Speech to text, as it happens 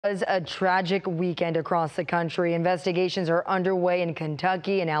Was a tragic weekend across the country. Investigations are underway in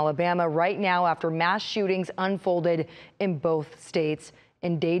Kentucky and Alabama right now after mass shootings unfolded in both states.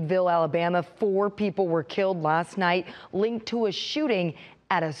 In Dadeville, Alabama, 4 people were killed last night linked to a shooting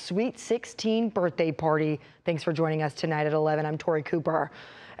at a Sweet 16 birthday party. Thanks for joining us tonight at 11. I'm Tori Cooper.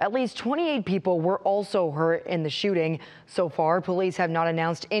 At least 28 people were also hurt in the shooting. So far, police have not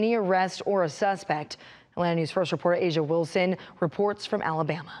announced any arrest or a suspect. Atlanta News First reporter Asia Wilson reports from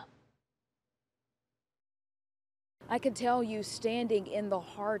Alabama. I can tell you, standing in the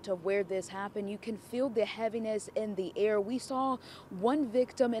heart of where this happened, you can feel the heaviness in the air. We saw one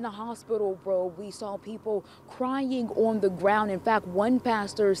victim in a hospital robe. We saw people crying on the ground. In fact, one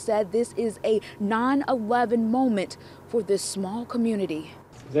pastor said this is a 9/11 moment for this small community.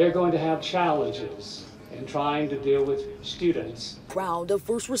 They're going to have challenges in trying to deal with students. Crowd of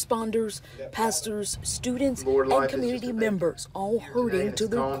first responders, pastors, students, and community members all hurting to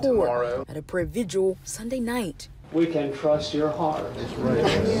their core at a prayer vigil Sunday night. We can trust your heart,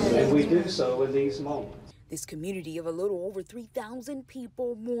 and we do so in these moments. This community of a little over 3,000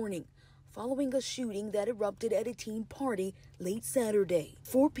 people mourning following a shooting that erupted at a teen party late Saturday.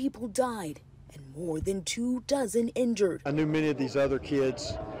 4 people died and more than 24 injured. I knew many of these other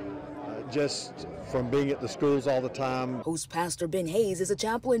kids just from being at the schools all the time. Host Pastor Ben Hayes is a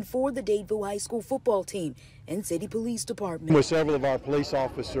chaplain for the Dadeville High School football team and City Police Department. With several of our police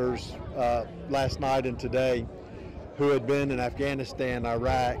officers last night and today who had been in Afghanistan,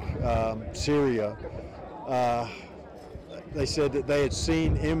 Iraq, Syria, they said that they had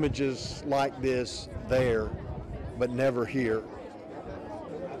seen images like this there, but never here.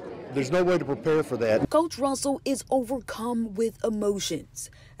 There's no way to prepare for that. Coach Russell is overcome with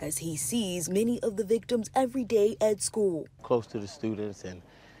emotions as he sees many of the victims every day at school. Close to the students and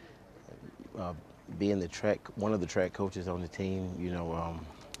being one of the track coaches on the team,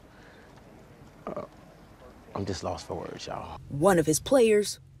 I'm just lost for words, y'all. One of his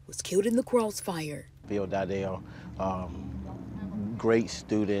players was killed in the crossfire. Bill Didell, great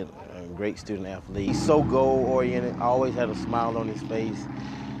student athlete, so goal-oriented, always had a smile on his face.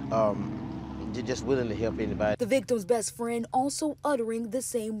 Just willing to help anybody. The victim's best friend also uttering the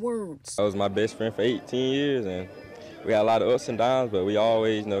same words. I was my best friend for 18 years, and we had a lot of ups and downs, but we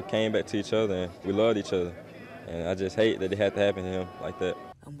always, came back to each other, and we loved each other. And I just hate that it had to happen to him like that.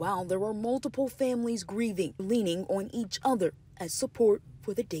 And while there are multiple families grieving, leaning on each other as support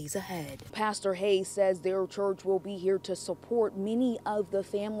for the days ahead. Pastor Hayes says their church will be here to support many of the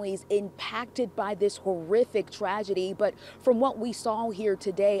families impacted by this horrific tragedy. But from what we saw here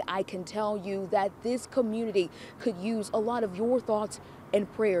today, I can tell you that this community could use a lot of your thoughts and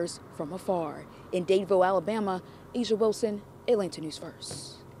prayers from afar. In Dadeville, Alabama, Asia Wilson, Atlanta News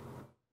First.